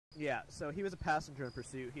Yeah, so he was a passenger in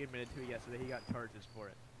pursuit. He admitted to it yesterday. He got charges for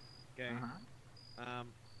it. Okay.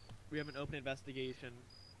 We have an open investigation.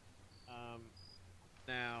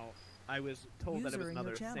 Now, I was told that it was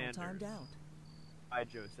another Sanders by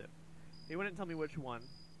Joseph. He wouldn't tell me which one.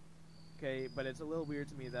 Okay, but it's a little weird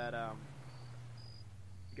to me that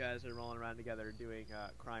you guys are rolling around together doing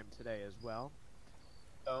crime today as well.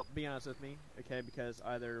 So, be honest with me, okay, because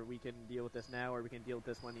either we can deal with this now or we can deal with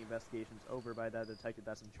this when the investigation's over by the detective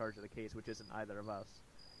that's in charge of the case, which isn't either of us.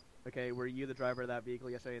 Okay, were you the driver of that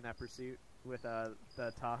vehicle yesterday in that pursuit with the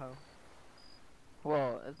Tahoe?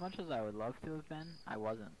 Well, as much as I would love to have been, I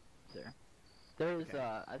wasn't, sir. There's,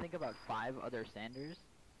 I think about 5 other Sanders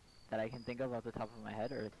that I can think of off the top of my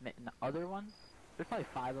head, or other ones. There's probably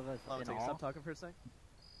 5 of us in all. Stop talking for a sec.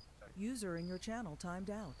 User in your channel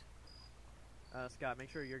timed out. Scott, make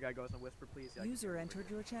sure your guy goes and whisper, please. User entered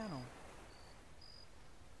your channel.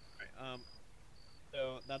 Alright,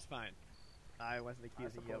 so that's fine. I wasn't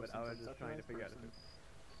accusing you of it. I was just trying to figure out if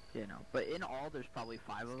it... You know, but in all, there's probably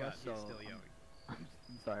 5 of us, so... still yelling. I'm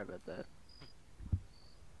sorry about that.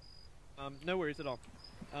 No worries at all.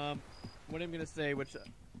 What I'm gonna say, which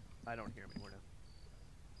I don't hear him anymore now.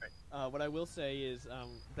 Right. What I will say is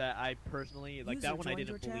that I personally, like, that one I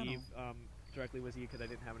didn't believe directly was you because I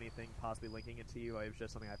didn't have anything possibly linking it to you. It was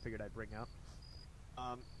just something I figured I'd bring up.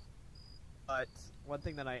 But one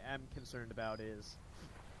thing that I am concerned about is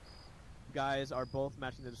you guys are both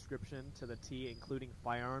matching the description to the T, including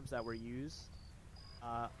firearms that were used.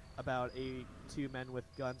 About 2 men with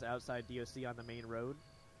guns outside DOC on the main road.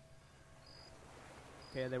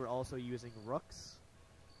 Okay, they were also using rooks,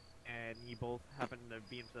 and you both happen to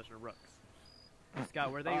be in possession of rooks.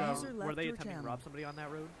 Scott, were they attempting to rob somebody on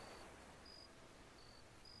that road?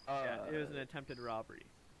 Yeah, it was an attempted robbery.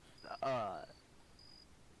 Can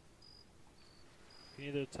you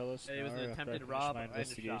either tell us it was an attempted robbery and a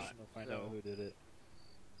shot. We'll find out who did it.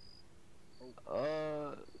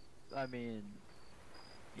 I mean,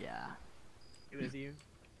 yeah. It was you?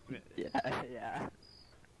 Yeah.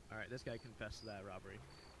 Alright, this guy confessed to that robbery.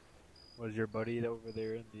 Was your buddy over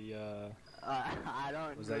there in the, I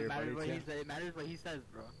don't... Was that your buddy, Tim? It matters what he says,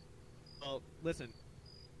 bro. Well, listen.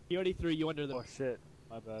 He already threw you under the... Oh, shit.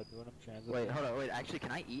 My bad. Doing him transit. Wait, hold on, wait. Actually,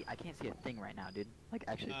 can I eat? I can't see a thing right now, dude. Like,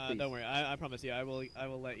 actually, please. Don't worry. I promise you. I will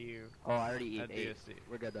let you... Oh, I already ate.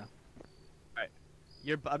 We're good, though.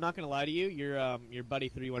 Alright. I'm not gonna lie to you. Your buddy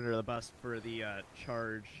threw you under the bus for the,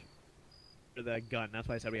 charge... for the gun. That's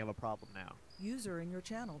why I said we have a problem now. User in your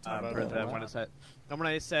channel. When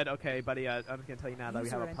I said, okay, buddy, I'm just going to tell you now that we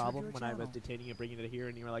have a problem when I was detaining you and bringing it here,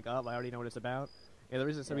 and you were like, oh, I already know what it's about. And the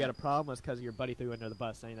reason I said we had a problem was because your buddy threw you under the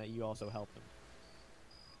bus, saying that you also helped him.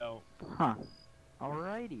 So. Huh.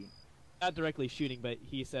 Alrighty. Not directly shooting, but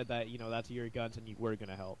he said that, you know, that's your guns and you were going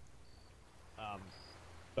to help.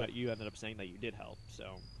 But you ended up saying that you did help,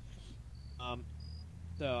 so.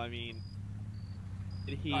 So, I mean...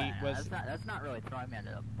 That's not really throwing me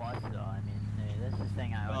under the bus, though. I mean, that's just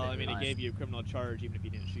saying I. Well, I mean, it gave you a criminal charge even if you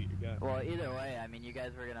didn't shoot your gun. Well, either way, I mean, you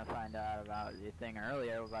guys were gonna find out about the thing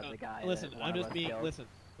earlier about the guy. Listen, I'm just being. Listen.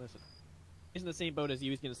 He's in the same boat as you.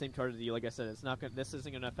 He's getting the same charge as you. Like I said, it's not. This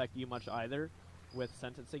isn't gonna affect you much either, with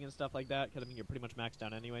sentencing and stuff like that. Because I mean, you're pretty much maxed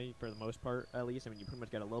out anyway, for the most part, at least. I mean, you pretty much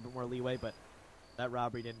got a little bit more leeway, but that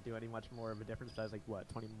robbery didn't do any much more of a difference. Besides, like what,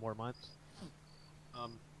 20 more months.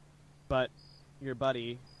 But. Your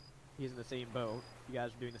buddy, he's in the same boat. You guys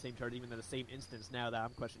are doing the same charge, even in the same instance now that I'm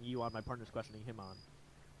questioning you on, my partner's questioning him on.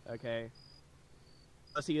 Okay?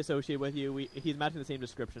 Does he associate with you? He's matching the same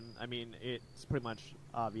description. I mean, it's pretty much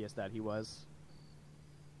obvious that he was.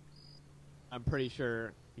 I'm pretty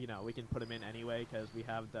sure, you know, we can put him in anyway because we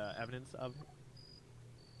have the evidence of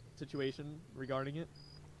situation regarding it.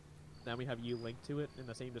 Then we have you linked to it in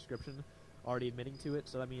the same description, already admitting to it,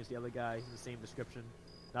 so that means the other guy in the same description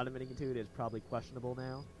not admitting to it is probably questionable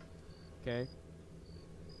now. Okay?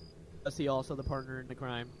 Is he also the partner in the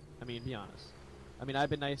crime? I mean, be honest. I mean, I've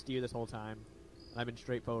been nice to you this whole time. I've been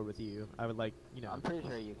straightforward with you. I would like, you know... I'm pretty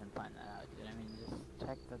sure you can find that out, dude. I mean, just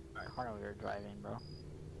check the car we were driving, bro.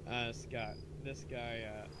 Scott, this guy,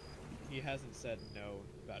 he hasn't said no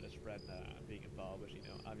about his friend being involved, which, you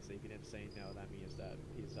know, obviously if he didn't say no, that means that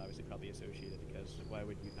he's obviously probably associated, because why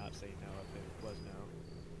would you not say no if it was no?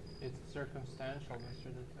 It's circumstantial,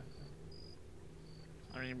 Mr. Detective.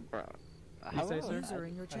 I mean, bro. You say, sir? User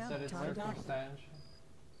in your channel. I said it's circumstantial.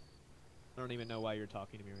 I don't even know why you're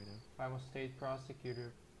talking to me right now. I'm a state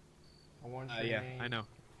prosecutor. I want your yeah, name. I know.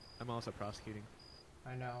 I'm also prosecuting.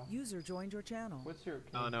 I know. User joined your channel. What's your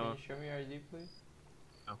no. Can you show me your ID, please?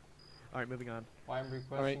 No. Alright, moving on. Well, I'm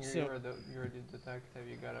requesting you're the detective.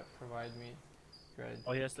 You gotta provide me Great.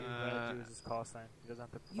 All he has to do is his call sign. He doesn't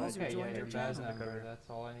have to provide User Okay, joined yeah, your your badge channel. number, that's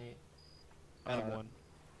all I need. Adam 1.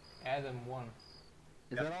 Adam 1.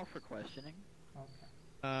 Is that all for questioning?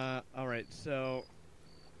 Okay. Alright, so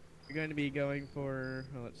you're going to be going for,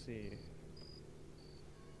 let's see.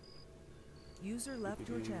 User left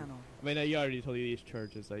your channel. I mean, you already told you these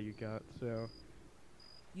charges that you got, so.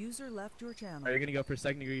 User left your channel. You're going to go for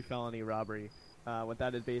second-degree felony robbery. What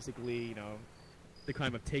that is basically, you know, the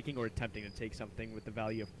crime of taking or attempting to take something with the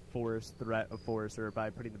value of force, threat of force, or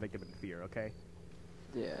by putting the victim in fear, okay?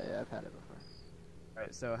 Yeah, I've had it before.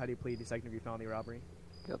 Alright, so how do you plead to second-degree felony robbery?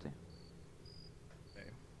 Guilty. Okay.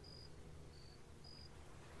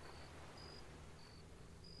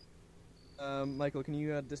 Michael, can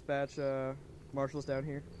you dispatch marshals down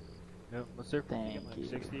here? No, what's their fee? Thank Like you.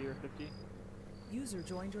 60 or 50? User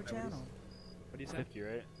joined your channel. What do you say? 50,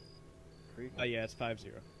 right? Free? Yeah, it's 5-0.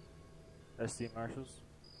 SC Marshals?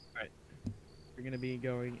 You're gonna be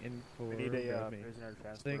going in for. We need a prisoner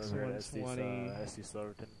transport 6, over at 120, SC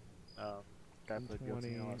Sloverton. Guy pled guilty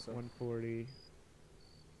 120, and all that stuff. 140.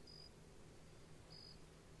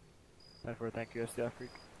 10-4, thank you, SC Freak.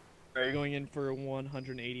 Alright, you're going in for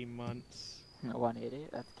 180 months. 180?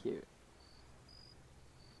 That's cute.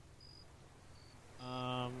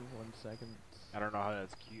 1 second. I don't know how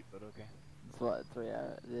that's cute, but okay. It's what, 3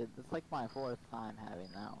 hours? It's like my 4th time having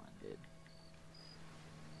that one, dude.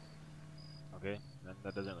 Okay, then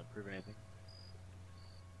that doesn't prove anything.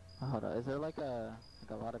 Oh, hold on, is there like a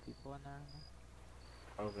lot of people in there?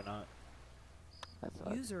 Probably not. That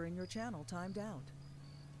sucks. User in your channel timed out.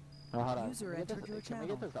 Oh, hold on. User Can we get entered this- your Can we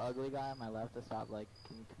get channel. this ugly guy on my left to stop, like,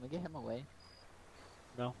 can we get him away?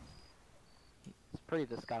 No. It's pretty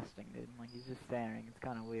disgusting, dude. Like, he's just staring. It's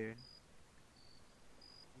kind of weird.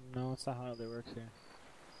 No, it's not how it works here.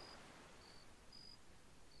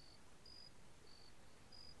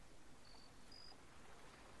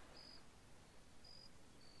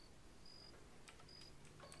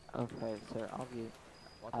 Okay, sir, I'll be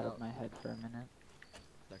Watch out of my head for a minute.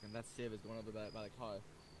 Second, that Civ is going over by the car.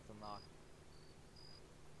 It's a knock.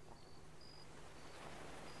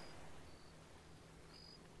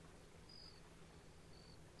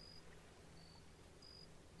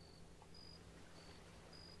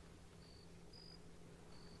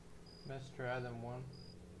 Mr. Adam 1.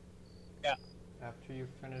 Yeah. After you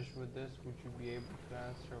finish with this, would you be able to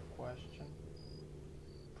answer a question?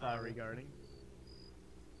 Regarding?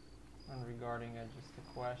 And regarding just a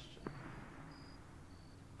question.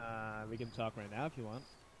 We can talk right now if you want.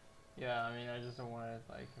 Yeah, I mean, I just don't want it,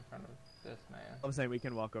 like, in front of this man. I'm saying we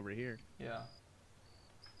can walk over here. Yeah.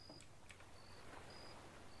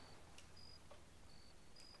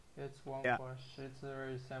 It's one question. It's a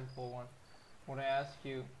very simple one. I want to ask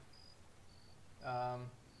you, give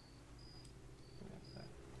me a sec.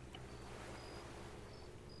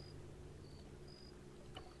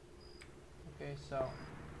 Okay, so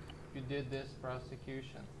you did this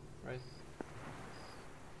prosecution, right?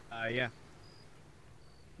 Yeah.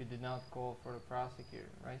 You did not call for the prosecutor,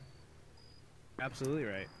 right? Absolutely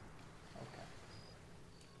right. Okay.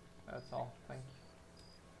 That's all. Thank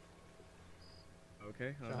you.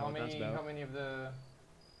 Okay. I So don't know what that's about. how many of the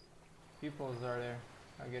peoples are there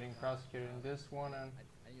are getting prosecuted in this one and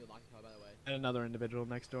And you locked car, by the way. And another individual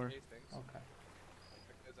next door. Hastings. okay.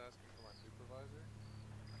 Is asking for my supervisor.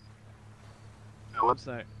 What's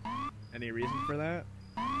that? Any reason for that?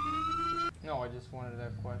 No, I just wanted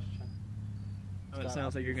that question. Oh, it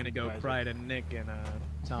sounds like you're gonna go cry to Nick and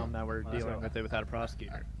tell him that we're dealing with it without a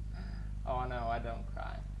prosecutor. Oh no, I don't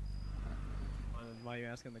cry. Why are you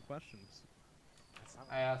asking the questions?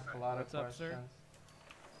 I ask a lot What's of up, sir? questions.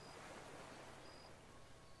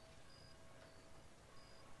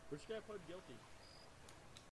 Which guy pled guilty?